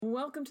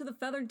welcome to the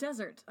Feathered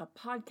Desert, a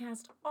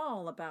podcast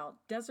all about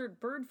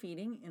desert bird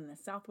feeding in the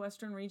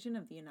southwestern region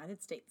of the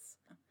United States.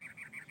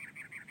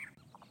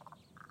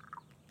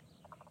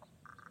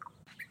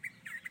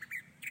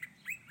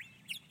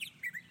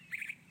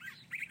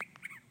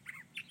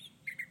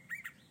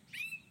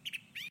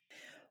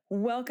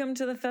 Welcome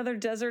to the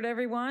Feathered Desert,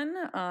 everyone.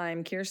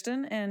 I'm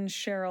Kirsten, and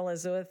Cheryl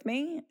is with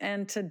me.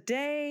 And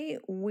today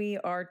we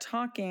are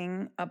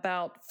talking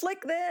about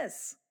Flick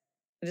This.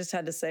 I just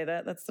had to say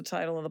that. That's the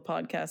title of the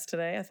podcast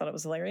today. I thought it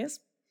was hilarious.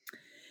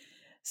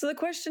 So the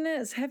question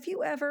is, have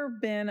you ever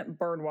been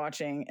bird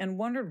watching and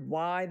wondered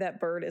why that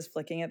bird is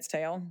flicking its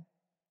tail?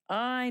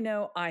 I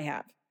know I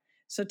have.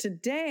 So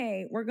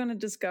today we're going to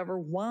discover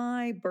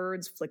why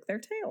birds flick their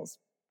tails.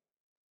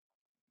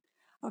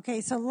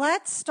 Okay, so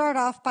let's start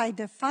off by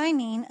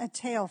defining a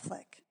tail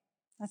flick.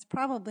 That's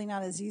probably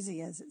not as easy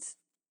as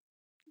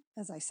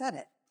I said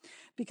it,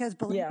 because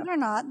believe it or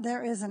not,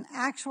 there is an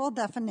actual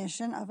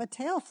definition of a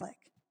tail flick.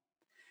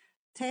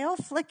 Tail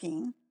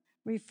flicking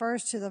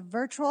refers to the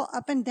virtual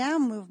up and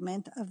down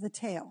movement of the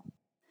tail.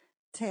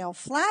 Tail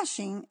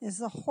flashing is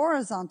the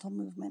horizontal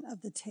movement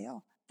of the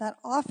tail that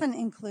often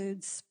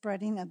includes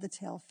spreading of the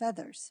tail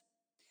feathers.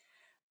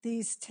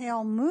 These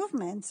tail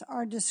movements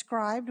are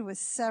described with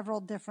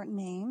several different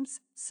names,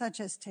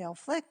 such as tail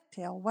flick,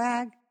 tail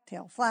wag,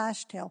 tail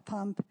flash, tail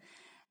pump,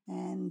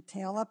 and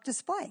tail up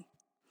display.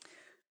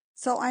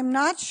 So I'm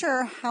not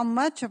sure how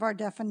much of our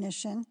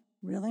definition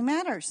really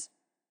matters.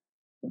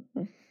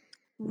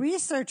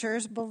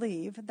 Researchers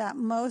believe that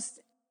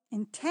most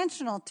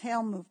intentional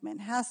tail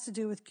movement has to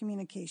do with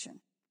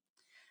communication.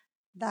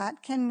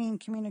 That can mean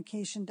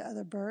communication to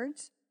other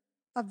birds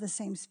of the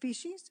same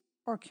species,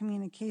 or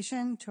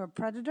communication to a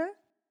predator,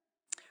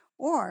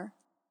 or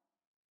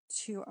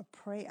to a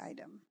prey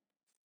item.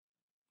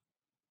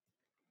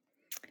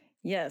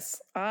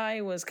 Yes,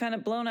 I was kind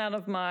of blown out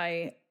of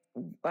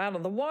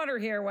the water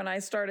here when I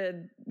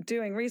started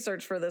doing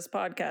research for this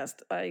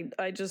podcast.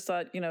 I just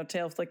thought,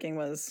 tail flicking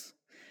was,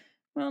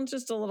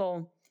 just a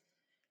little,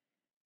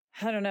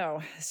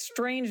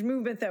 strange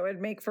movement that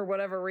would make for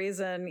whatever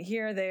reason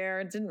here, there.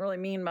 It didn't really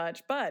mean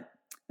much, but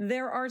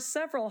there are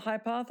several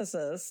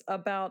hypotheses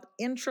about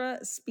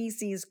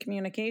intra-species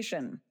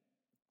communication.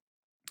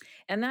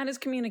 And that is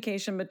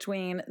communication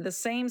between the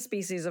same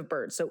species of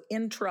bird. So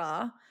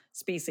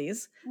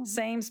intra-species,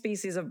 same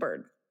species of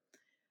bird.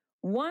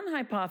 One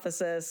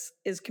hypothesis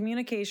is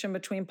communication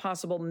between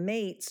possible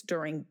mates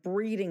during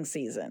breeding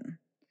season.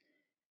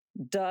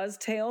 Does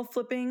tail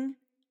flicking,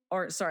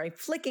 does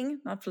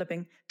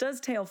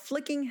tail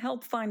flicking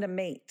help find a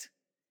mate?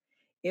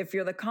 If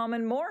you're the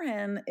common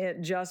moorhen,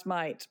 it just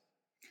might.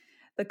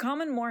 The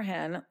common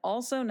moorhen,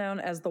 also known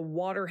as the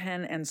water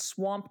hen and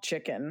swamp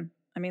chicken.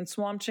 I mean,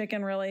 swamp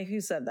chicken, really? Who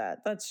said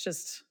that? That's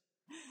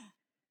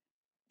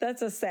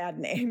a sad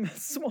name,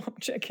 swamp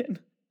chicken.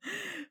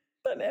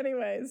 But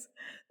anyways,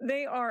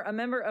 they are a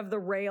member of the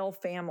rail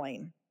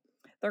family.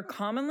 They're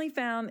commonly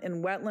found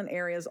in wetland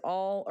areas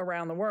all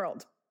around the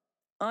world.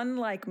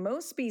 Unlike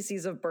most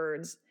species of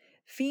birds,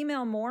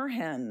 female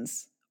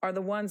moorhens are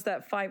the ones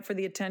that fight for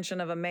the attention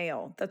of a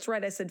male. That's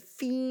right, I said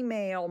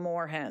female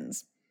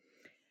moorhens.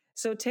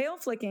 So tail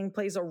flicking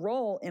plays a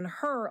role in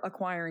her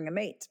acquiring a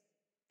mate.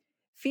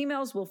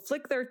 Females will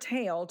flick their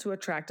tail to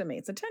attract a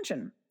mate's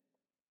attention.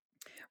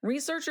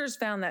 Researchers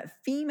found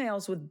that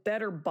females with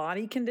better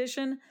body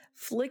condition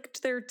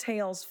flicked their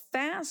tails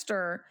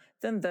faster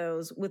than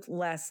those with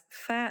less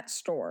fat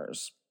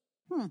stores.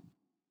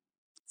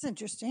 That's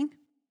interesting.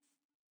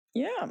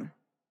 Yeah.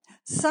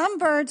 Some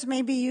birds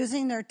may be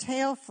using their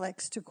tail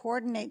flicks to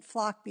coordinate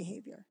flock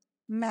behavior.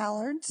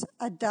 Mallards,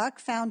 a duck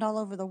found all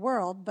over the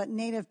world but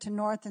native to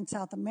North and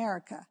South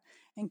America,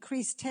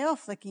 increase tail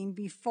flicking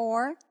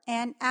before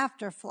and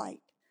after flight.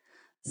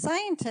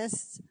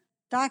 Scientists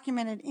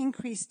documented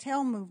increased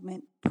tail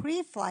movement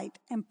pre-flight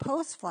and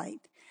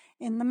post-flight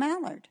in the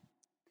mallard.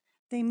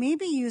 They may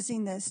be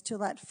using this to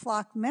let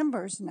flock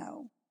members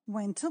know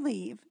when to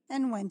leave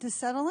and when to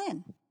settle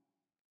in.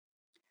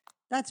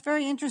 That's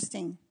very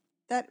interesting.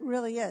 That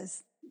really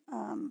is.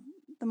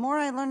 The more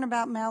I learn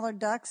about mallard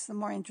ducks, the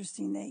more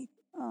interesting they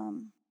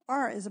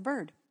are as a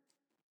bird.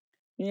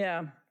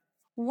 Yeah.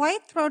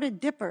 White-throated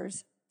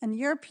dippers, an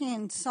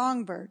European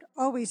songbird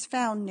always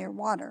found near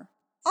water,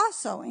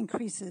 also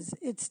increases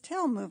its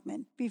tail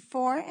movement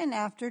before and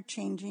after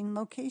changing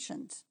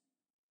locations.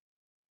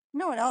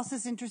 You know what else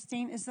is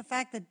interesting is the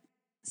fact that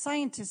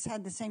scientists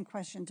had the same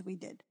questions we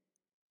did.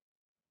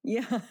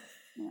 Yeah.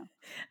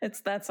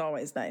 That's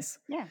always nice.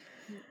 Yeah.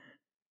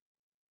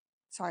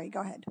 Sorry,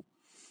 go ahead.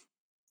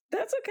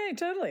 That's okay,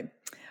 totally.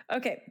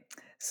 Okay,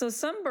 so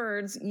some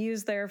birds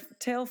use their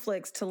tail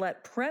flicks to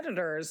let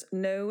predators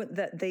know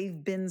that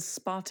they've been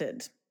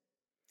spotted.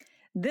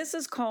 This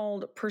is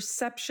called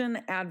perception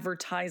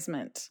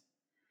advertisement.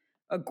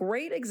 A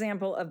great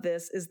example of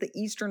this is the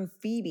eastern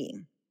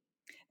phoebe.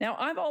 Now,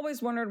 I've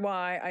always wondered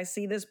why I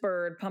see this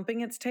bird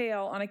pumping its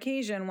tail on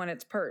occasion when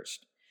it's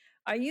perched.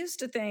 I used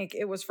to think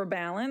it was for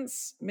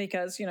balance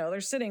because,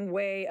 they're sitting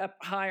way up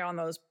high on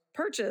those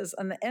perches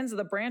on the ends of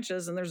the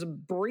branches and there's a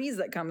breeze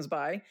that comes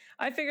by,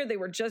 I figured they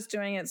were just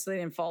doing it so they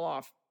didn't fall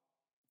off.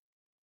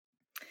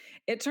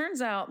 It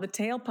turns out the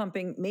tail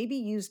pumping may be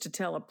used to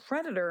tell a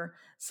predator,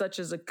 such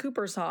as a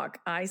Cooper's hawk,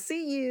 "I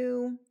see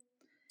you."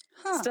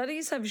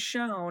 Studies have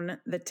shown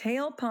the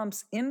tail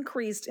pumps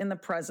increased in the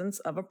presence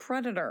of a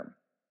predator.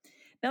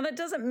 Now, that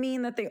doesn't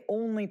mean that they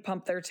only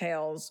pump their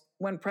tails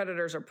when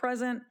predators are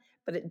present,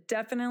 but it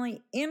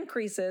definitely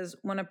increases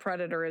when a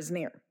predator is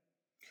near.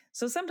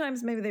 So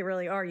sometimes maybe they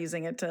really are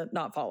using it to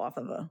not fall off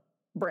of a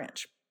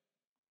branch.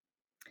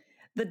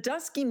 The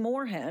dusky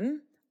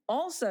moorhen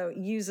also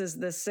uses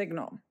this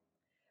signal.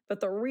 But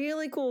the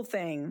really cool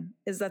thing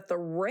is that the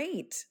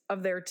rate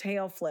of their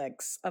tail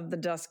flicks of the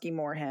dusky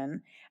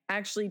moorhen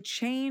actually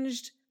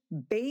changed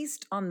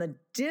based on the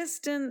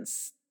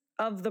distance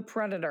of the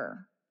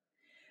predator.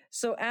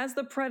 So as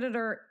the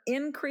predator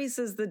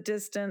increases the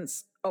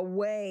distance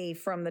away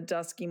from the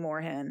dusky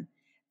moorhen,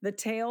 the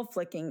tail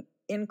flicking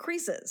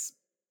increases.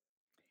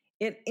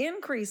 It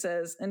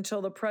increases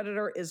until the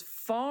predator is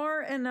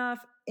far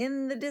enough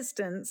in the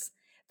distance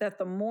that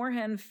the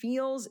moorhen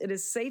feels it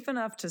is safe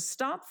enough to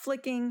stop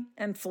flicking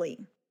and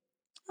flee.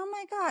 Oh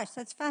my gosh,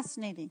 that's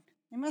fascinating.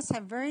 They must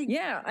have very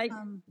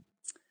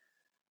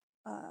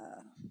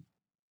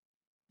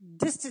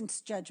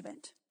distance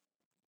judgment.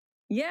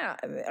 Yeah,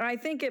 I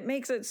think it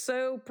makes it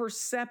so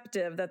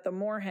perceptive that the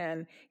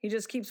moorhen, he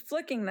just keeps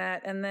flicking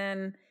that, and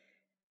then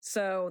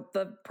so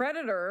the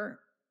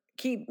predator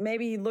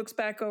maybe he looks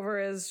back over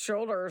his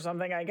shoulder or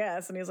something, I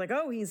guess, and he's like,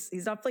 oh, he's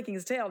not flicking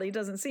his tail. He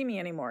doesn't see me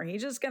anymore.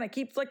 He's just going to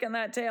keep flicking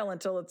that tail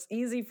until it's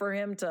easy for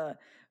him to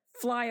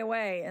fly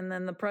away, and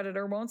then the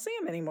predator won't see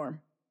him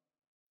anymore.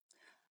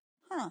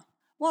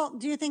 Well,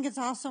 do you think it's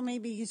also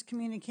maybe he's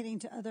communicating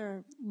to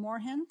other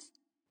moorhens?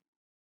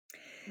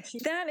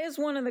 That is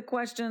one of the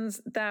questions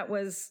that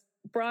was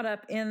brought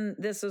up in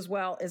this as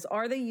well, is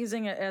are they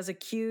using it as a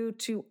cue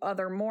to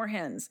other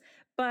moorhens?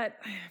 But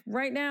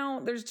right now,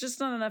 there's just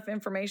not enough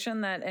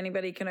information that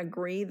anybody can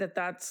agree that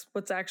that's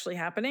what's actually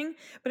happening.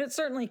 But it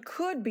certainly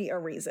could be a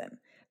reason.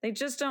 They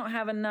just don't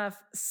have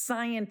enough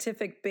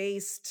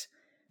scientific-based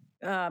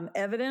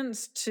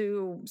evidence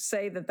to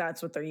say that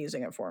that's what they're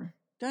using it for.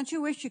 Don't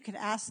you wish you could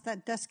ask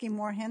that dusky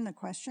moorhen the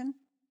question?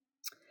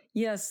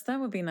 Yes, that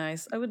would be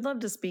nice. I would love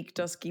to speak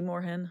dusky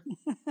moorhen.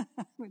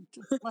 I would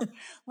just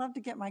love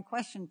to get my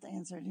questions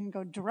answered and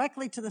go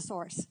directly to the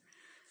source.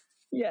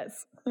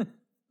 Yes.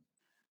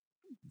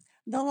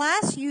 The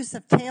last use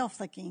of tail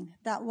flicking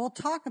that we'll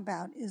talk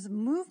about is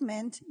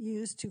movement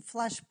used to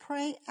flush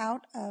prey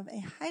out of a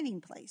hiding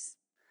place.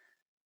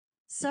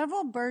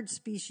 Several bird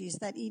species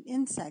that eat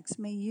insects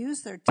may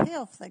use their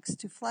tail flicks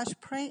to flush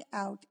prey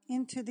out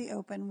into the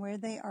open where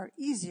they are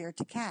easier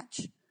to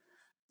catch.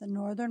 The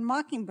northern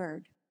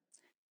mockingbird,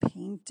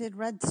 painted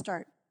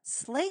redstart,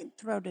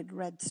 slate-throated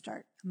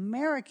redstart,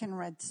 American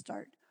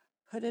redstart,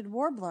 hooded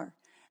warbler,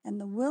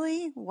 and the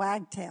willy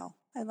wagtail.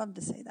 I love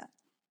to say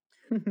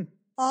that.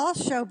 All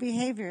show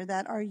behavior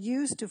that are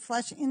used to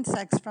flush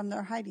insects from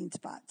their hiding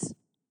spots.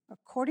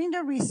 According to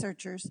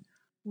researchers,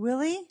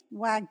 willy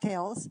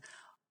wagtails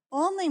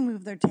only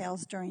move their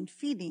tails during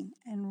feeding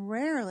and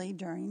rarely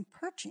during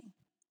perching.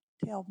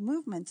 Tail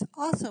movements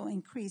also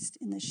increased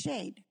in the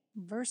shade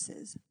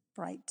versus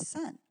bright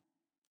sun.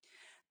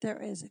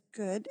 There is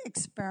good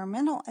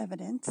experimental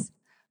evidence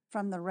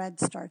from the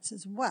redstarts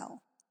as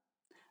well.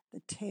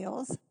 The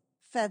tails,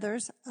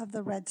 feathers of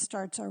the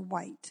redstarts are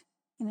white.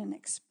 In an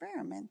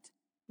experiment,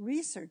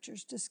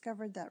 researchers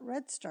discovered that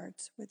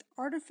redstarts with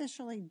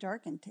artificially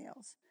darkened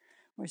tails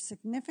were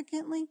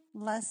significantly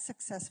less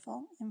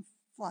successful in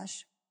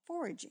flush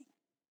foraging.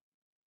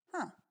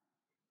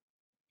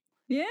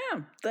 Yeah,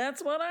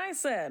 that's what I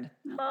said.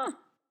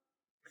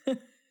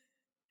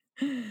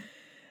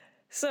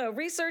 So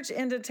research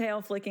into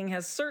tail flicking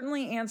has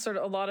certainly answered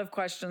a lot of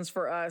questions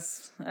for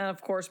us, and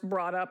of course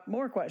brought up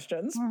more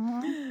questions.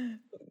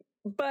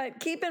 But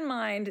keep in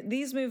mind,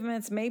 these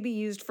movements may be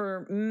used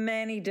for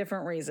many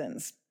different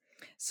reasons.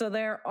 So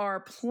there are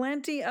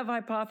plenty of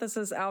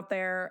hypotheses out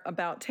there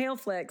about tail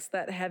flicks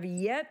that have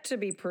yet to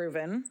be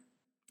proven,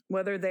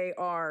 whether they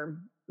are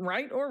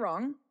right or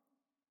wrong,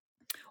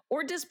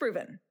 or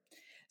disproven.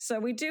 So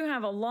we do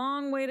have a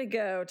long way to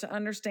go to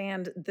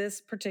understand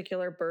this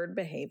particular bird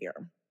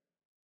behavior.